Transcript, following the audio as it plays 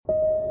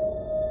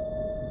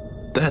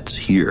That's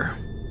here.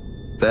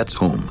 That's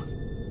home.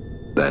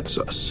 That's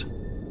us.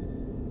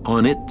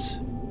 On it,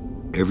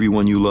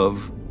 everyone you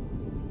love,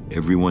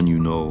 everyone you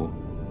know,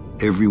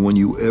 everyone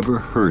you ever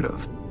heard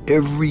of,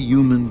 every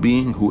human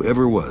being who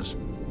ever was,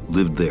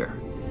 lived there.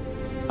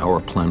 Our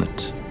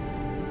planet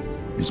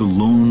is a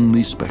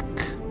lonely speck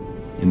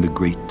in the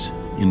great,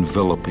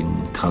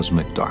 enveloping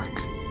cosmic dark.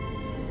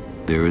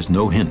 There is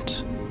no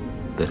hint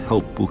that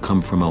help will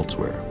come from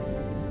elsewhere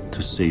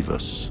to save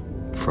us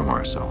from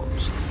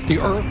ourselves. The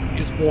Earth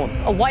is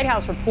warming. A White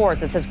House report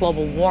that says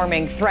global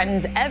warming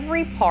threatens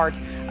every part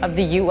of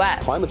the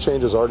U.S. Climate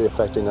change is already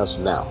affecting us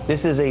now.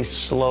 This is a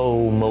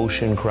slow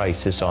motion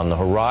crisis on the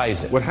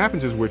horizon. What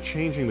happens is we're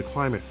changing the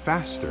climate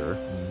faster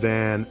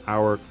than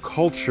our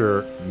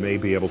culture may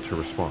be able to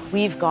respond.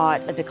 We've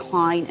got a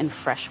decline in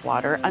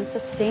freshwater,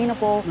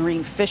 unsustainable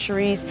marine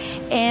fisheries,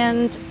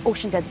 and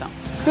ocean dead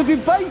zones. The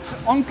debate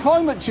on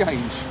climate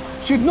change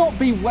should not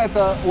be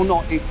whether or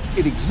not it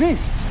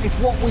exists, it's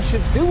what we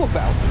should do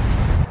about it.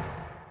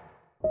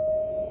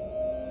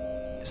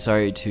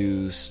 Sorry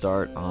to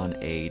start on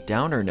a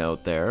downer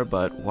note there,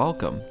 but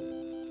welcome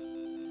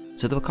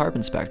to the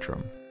Carbon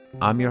Spectrum.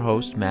 I'm your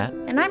host, Matt.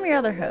 And I'm your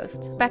other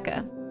host,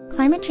 Becca.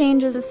 Climate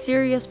change is a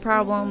serious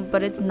problem,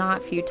 but it's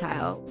not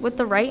futile. With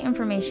the right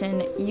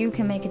information, you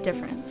can make a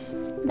difference.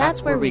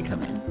 That's where we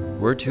come in.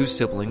 We're two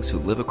siblings who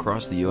live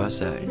across the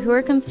USA, who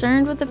are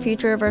concerned with the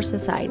future of our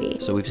society.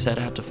 So we've set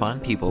out to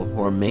find people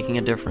who are making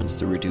a difference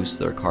to reduce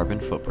their carbon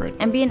footprint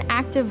and be an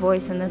active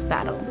voice in this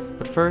battle.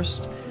 But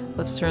first,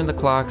 let's turn the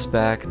clocks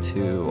back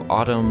to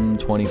autumn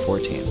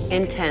 2014.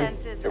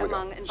 Intense.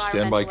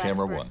 Stand by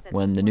camera one.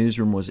 When the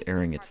newsroom was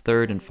airing its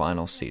third and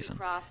final season.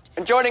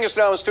 And joining us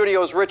now in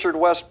studio is Richard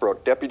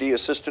Westbrook, Deputy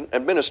Assistant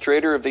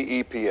Administrator of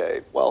the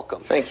EPA.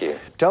 Welcome. Thank you.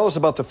 Tell us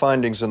about the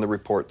findings in the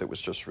report that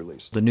was just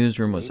released. The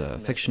newsroom was a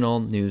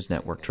fictional news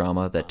network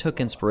drama that took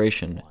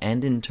inspiration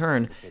and, in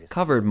turn,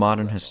 covered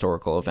modern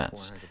historical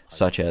events,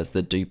 such as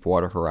the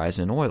Deepwater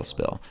Horizon oil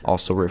spill,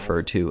 also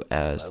referred to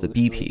as the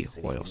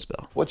BP oil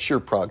spill. What's your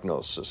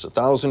prognosis?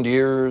 1,000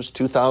 years?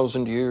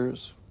 2,000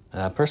 years?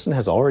 A person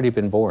has already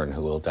been born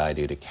who will die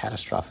due to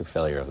catastrophic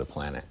failure of the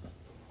planet.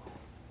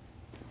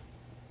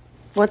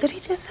 What did he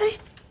just say?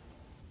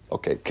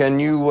 Okay, can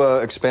you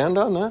expand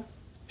on that?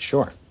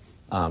 Sure.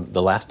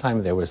 The last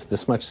time there was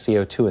this much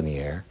CO2 in the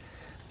air,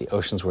 the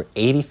oceans were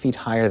 80 feet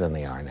higher than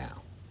they are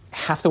now.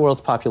 Half the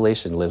world's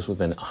population lives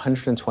within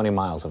 120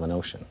 miles of an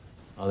ocean.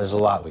 Oh, there's a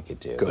lot we could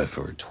do. Good.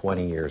 For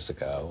 20 years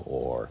ago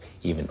or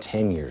even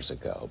 10 years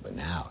ago, but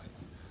now,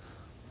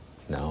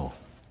 no.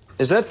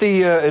 Is that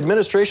the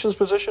administration's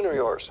position or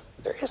yours?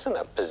 There isn't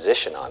a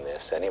position on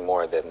this any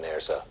more than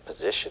there's a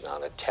position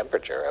on the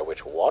temperature at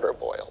which water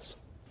boils.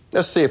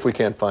 Let's see if we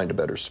can't find a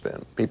better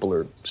spin. People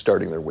are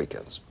starting their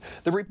weekends.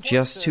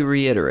 Just to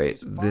reiterate,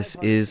 this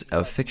is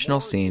a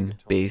fictional scene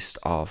based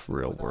off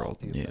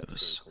real-world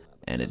news.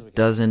 And it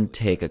doesn't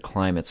take a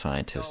climate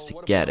scientist to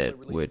get it,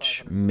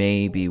 which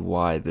may be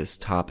why this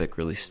topic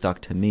really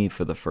stuck to me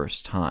for the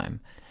first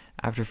time.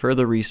 After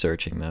further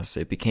researching this,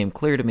 it became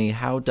clear to me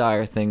how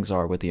dire things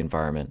are with the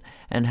environment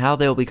and how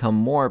they'll become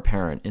more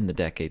apparent in the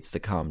decades to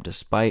come,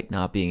 despite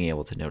not being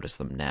able to notice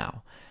them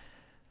now.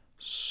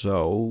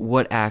 So,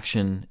 what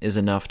action is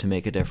enough to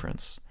make a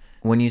difference?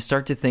 When you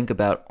start to think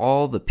about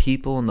all the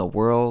people in the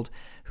world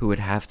who would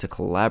have to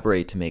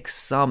collaborate to make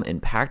some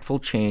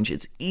impactful change,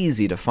 it's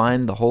easy to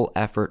find the whole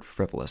effort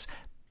frivolous.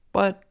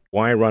 But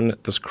why run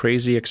this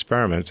crazy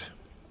experiment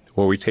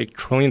where we take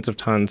trillions of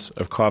tons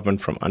of carbon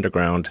from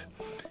underground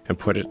and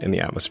put it in the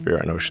atmosphere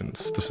and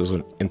oceans? This is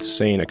an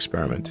insane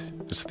experiment.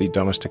 It's the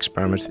dumbest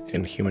experiment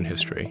in human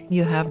history.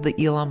 You have the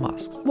Elon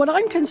Musks. What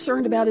I'm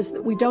concerned about is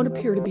that we don't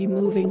appear to be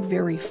moving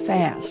very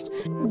fast.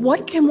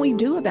 What can we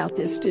do about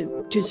this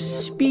to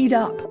speed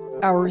up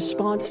our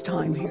response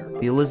time here?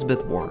 The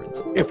Elizabeth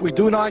Warrens. If we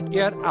do not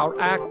get our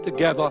act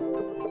together,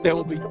 there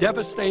will be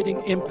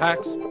devastating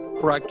impacts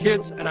for our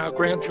kids and our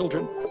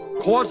grandchildren,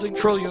 causing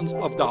trillions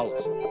of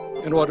dollars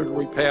in order to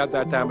repair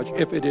that damage,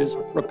 if it is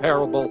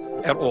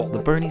repairable at all. The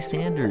Bernie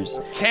Sanders.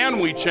 Can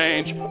we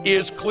change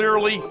is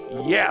clearly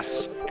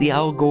yes. The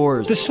Al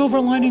Gores. The silver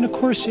lining, of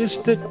course, is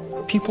that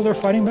people are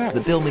fighting back.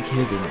 The Bill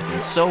McKibbins,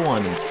 and so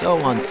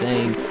on,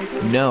 saying,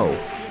 no,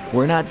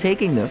 we're not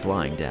taking this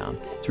lying down.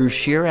 Through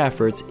sheer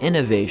efforts,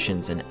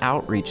 innovations, and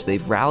outreach,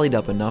 they've rallied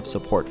up enough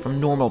support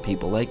from normal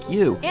people like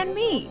you and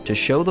me to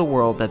show the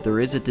world that there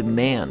is a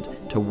demand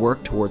to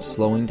work towards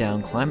slowing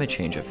down climate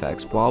change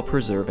effects while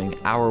preserving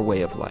our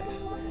way of life.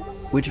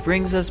 Which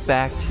brings us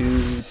back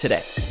to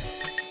today.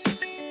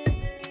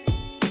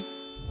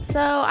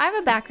 So I have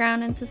a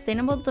background in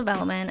sustainable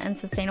development and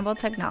sustainable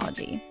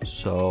technology.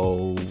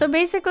 So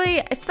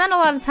basically, I spend a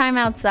lot of time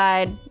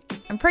outside.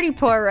 I'm pretty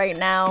poor right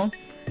now.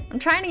 I'm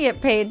trying to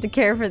get paid to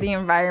care for the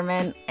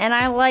environment, and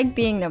I like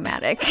being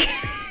nomadic.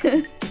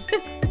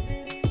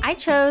 I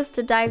chose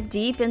to dive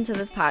deep into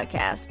this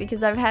podcast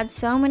because I've had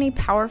so many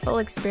powerful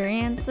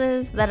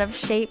experiences that have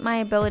shaped my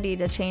ability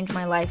to change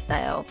my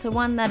lifestyle to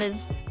one that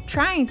is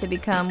trying to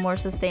become more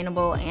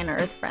sustainable and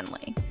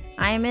earth-friendly.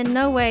 I am in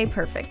no way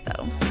perfect,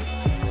 though.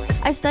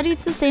 I studied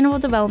sustainable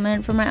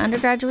development for my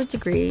undergraduate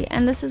degree,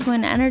 and this is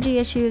when energy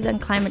issues and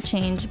climate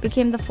change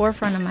became the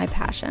forefront of my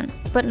passion.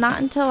 But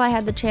not until I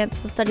had the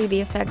chance to study the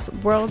effects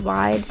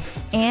worldwide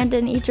and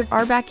in each of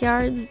our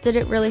backyards did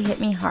it really hit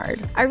me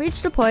hard. I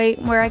reached a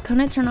point where I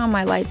couldn't turn on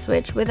my light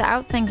switch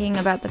without thinking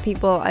about the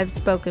people I've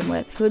spoken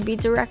with who would be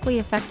directly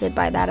affected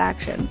by that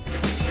action.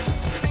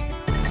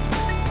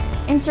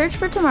 In Search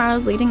for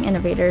Tomorrow's Leading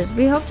Innovators,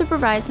 we hope to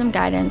provide some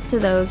guidance to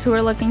those who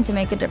are looking to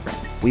make a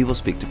difference. We will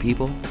speak to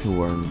people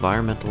who are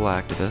environmental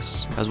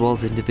activists, as well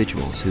as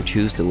individuals who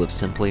choose to live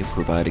simply and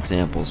provide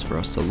examples for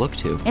us to look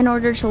to in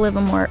order to live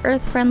a more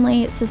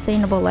earth-friendly,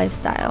 sustainable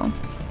lifestyle.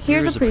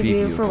 Here's a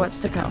preview for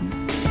what's to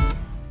come.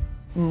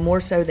 More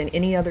so than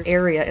any other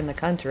area in the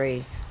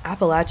country,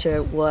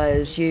 Appalachia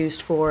was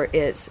used for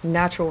its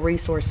natural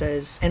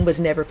resources and was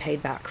never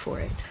paid back for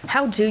it.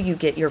 How do you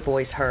get your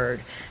voice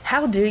heard?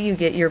 How do you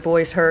get your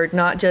voice heard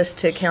not just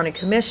to county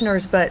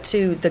commissioners, but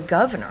to the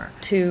governor,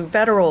 to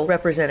federal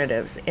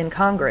representatives in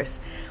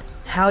Congress?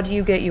 How do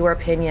you get your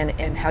opinion,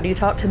 and how do you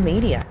talk to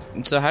media?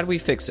 So how do we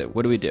fix it?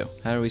 What do we do?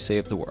 How do we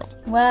save the world?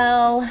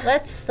 Well,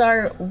 let's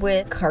start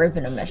with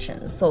carbon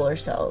emissions, solar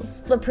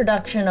cells, the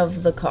production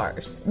of the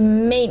cars,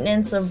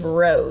 maintenance of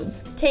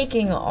roads,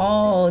 taking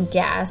all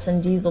gas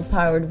and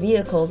diesel-powered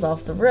vehicles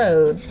off the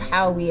road,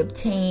 how we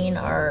obtain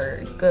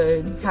our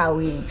goods, how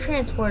we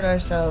transport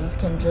ourselves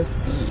can just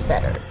be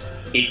better.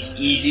 It's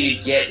easy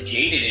to get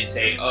jaded and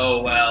say,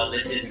 oh, well,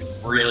 this isn't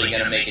really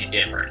going to make a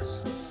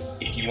difference.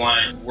 If you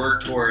want to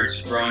work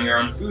towards growing your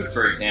own food,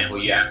 for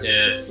example, you have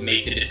to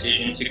make the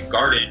decision to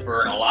garden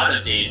for a lot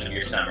of days of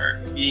your summer.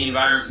 Being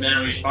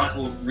environmentally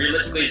responsible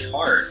realistically is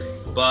hard,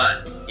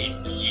 but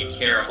if you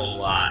care a whole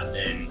lot,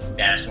 then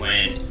that's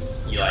when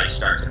you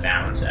start to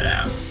balance that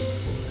out.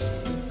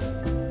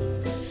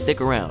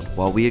 Stick around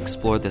while we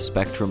explore the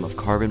spectrum of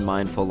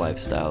carbon-mindful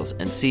lifestyles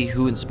and see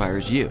who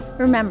inspires you.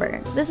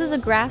 Remember, this is a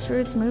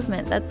grassroots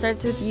movement that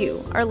starts with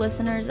you, our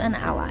listeners and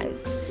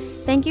allies.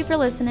 Thank you for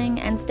listening,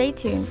 and stay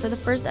tuned for the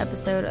first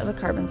episode of the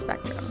Carbon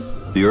Spectrum.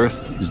 The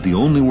Earth is the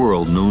only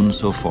world known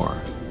so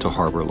far to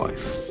harbor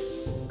life.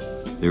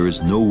 There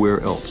is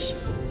nowhere else,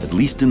 at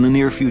least in the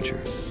near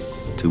future,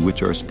 to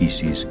which our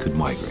species could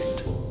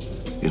migrate.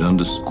 It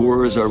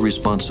underscores our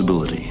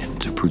responsibility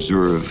to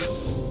preserve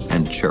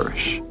and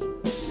cherish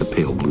the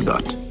pale blue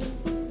dot,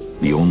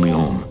 the only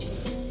home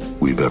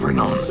we've ever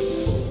known.